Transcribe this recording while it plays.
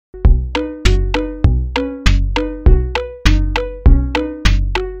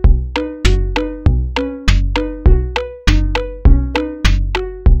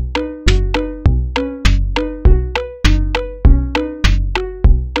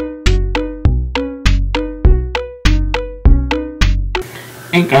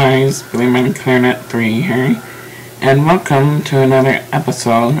Hey guys, BlueMan Clarinet 3 here, and welcome to another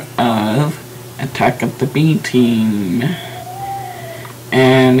episode of Attack of the B-Team.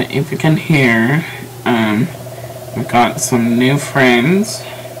 And if you can hear, we've got some new friends,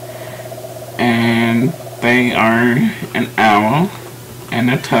 and they are an owl, and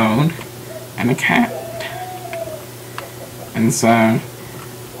a toad, and a cat. And so,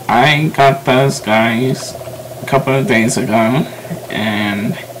 I got those guys a couple of days ago,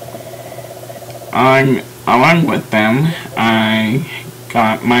 and along with them, I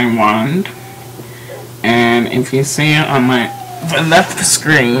got my wand, and if you see it on the left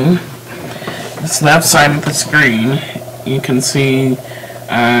screen, this left side of the screen, you can see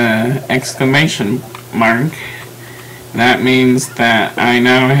exclamation mark. That means that I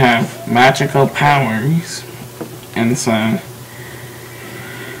now have magical powers, and so,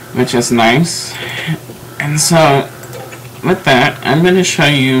 which is nice. And so, with that, I'm going to show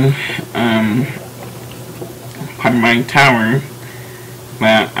you part of my tower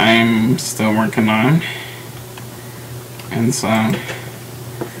that I'm still working on. And so,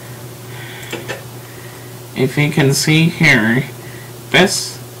 if you can see here,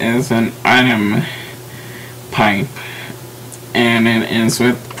 this is an item pipe, and it is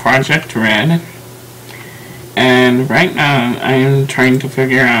with Project Red. And right now, I am trying to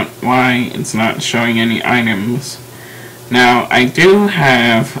figure out why it's not showing any items. Now, I do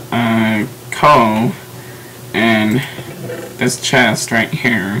have coal in this chest right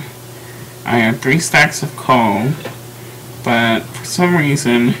here. I have 3 stacks of coal, but for some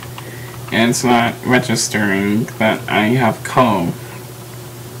reason, it's not registering that I have coal,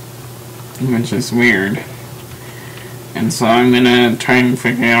 which is weird. And so I'm gonna try and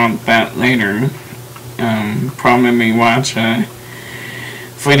figure out that later. Probably watch a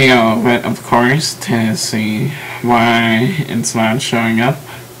video of it, of course, to see why it's not showing up.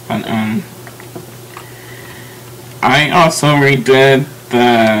 But I also redid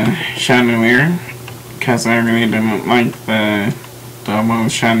the chandelier because I really didn't like the double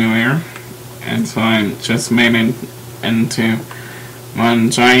chandelier, and so I just made it into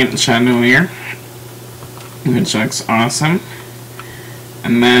one giant chandelier, which looks awesome.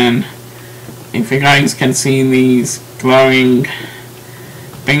 And then, if you guys can see these glowing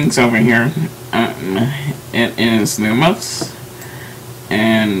things over here, it is Lumos,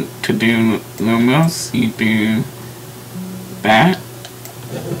 and to do Lumos, you do that,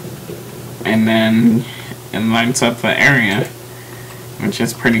 and then it lights up the area, which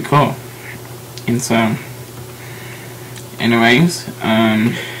is pretty cool. And so, anyways,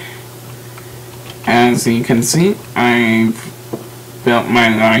 as you can see, I've built my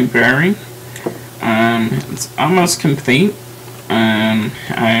library. It's almost complete. I'm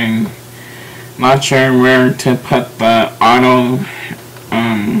not sure where to put the auto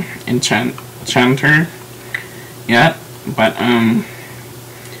enchanter yet, but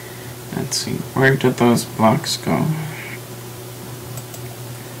let's see, where did those blocks go?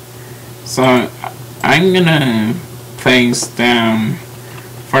 So I'm gonna place down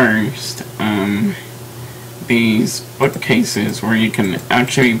first these bookcases where you can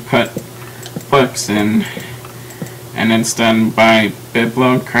actually put books in, and it's done by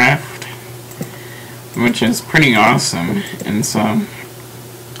Bibliocraft, which is pretty awesome. And so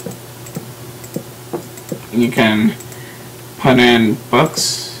you can put in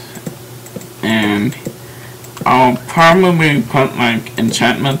books, and I'll probably put like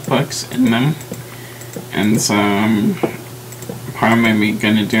enchantment books in them, and so I'm probably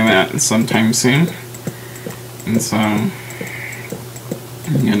gonna do that sometime soon. And so I'm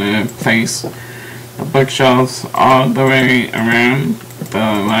gonna place the bookshelves all the way around the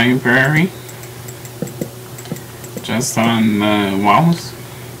library, just on the walls,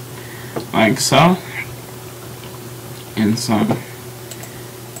 like so. And so,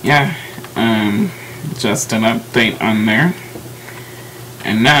 yeah, just an update on there.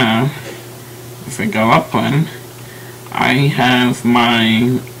 And now, if we go up one, I have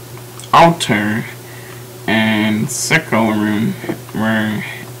my altar and circle room where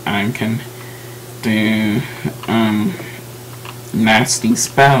I can do nasty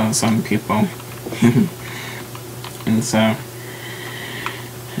spells on people. And so,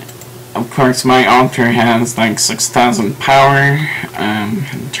 of course, my altar has like 6,000 power. I'm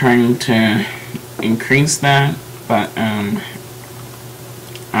trying to increase that, but I'm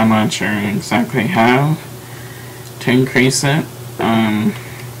not sure exactly how to increase it.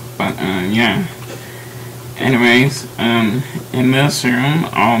 But yeah. Anyways, in this room,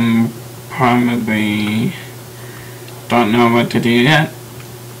 probably don't know what to do yet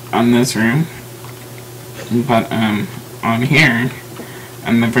on this room, but on here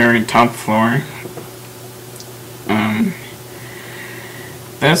on the very top floor.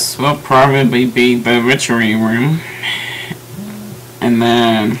 This will probably be the witchery room, and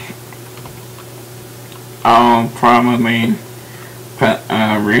then I'll probably put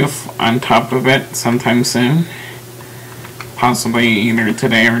a roof on top of it sometime soon, possibly either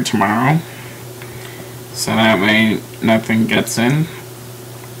today or tomorrow, so that way nothing gets in.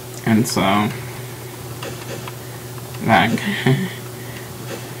 And so that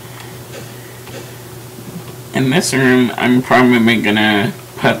in this room I'm probably gonna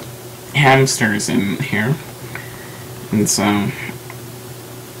put hamsters in here, and so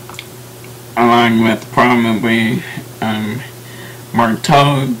along with probably more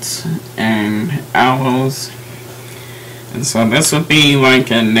toads and owls. And so this would be like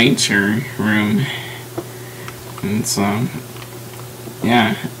a nature room. And so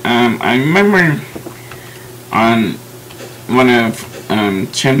yeah, I remember on one of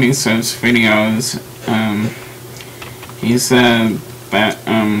Chimney Swift's videos, he said that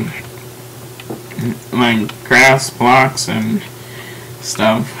like grass blocks and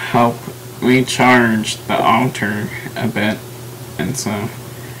stuff help recharge the altar a bit, and so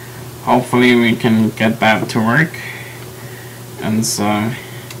hopefully we can get that to work. And so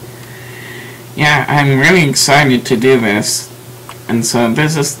yeah, I'm really excited to do this. And so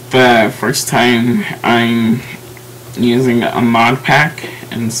this is the first time I'm using a mod pack,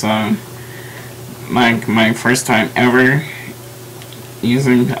 and so like my first time ever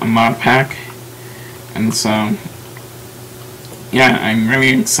using a mod pack. And so yeah, I'm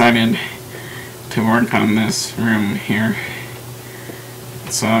really excited to work on this room here.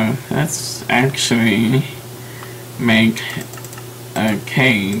 So let's actually make a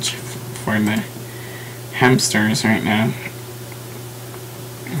cage for the hamsters right now.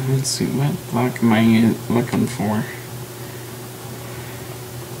 Let's see, what block am I looking for?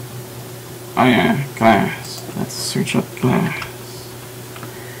 Oh yeah, glass. Let's search up glass.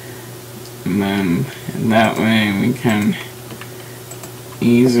 And then that way we can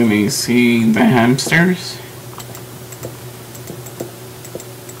easily see the hamsters.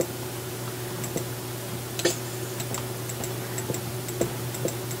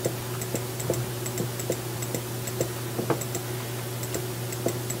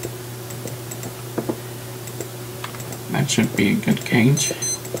 That should be a good cage.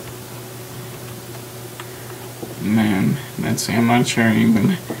 And then, let's see, I'm not sure I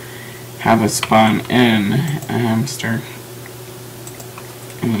even how to spawn in a hamster.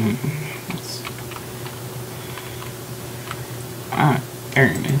 Ah,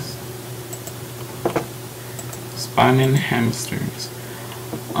 there it is. Spawn in hamsters.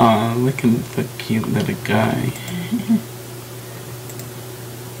 Oh, look at the cute little guy.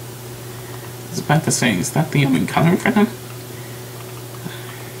 I was about to say, is that the only color for them?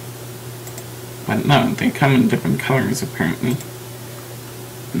 But no, they come in different colors apparently.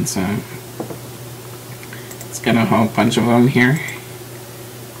 And so let's get a whole bunch of them here.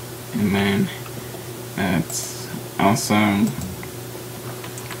 And then let's also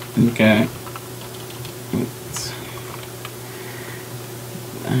get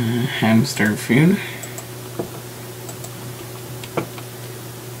hamster food.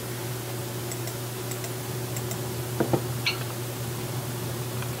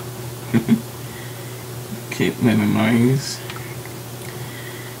 Cute little noise.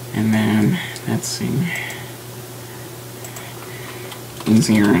 And then, let's see,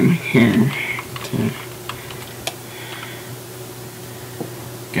 easier in here to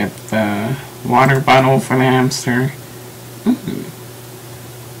get the water bottle for the hamster.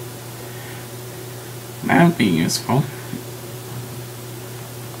 That would be useful.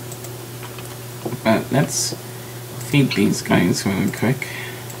 But let's feed these guys really quick.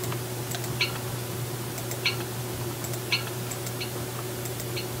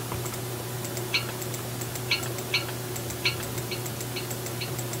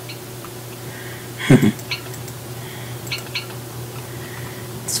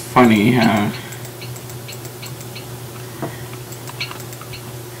 It's funny how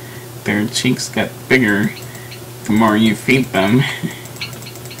their cheeks get bigger the more you feed them.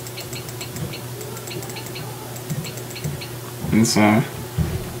 And so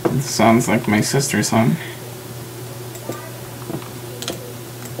it sounds like my sister's son.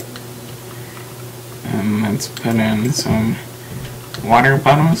 And let's put in some water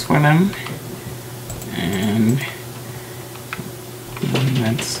bottles for them. And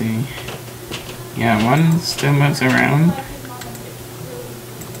let's see. Yeah, one still moves around.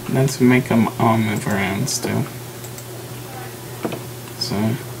 Let's make them all move around still.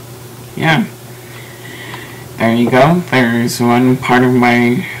 So, yeah. there you go. There's one part of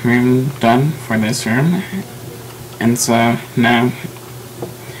my room done for this room. And so now,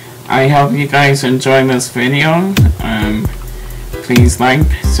 I hope you guys enjoyed this video. Please like,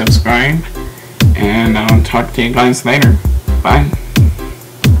 subscribe, and I'll talk to you guys later. Bye.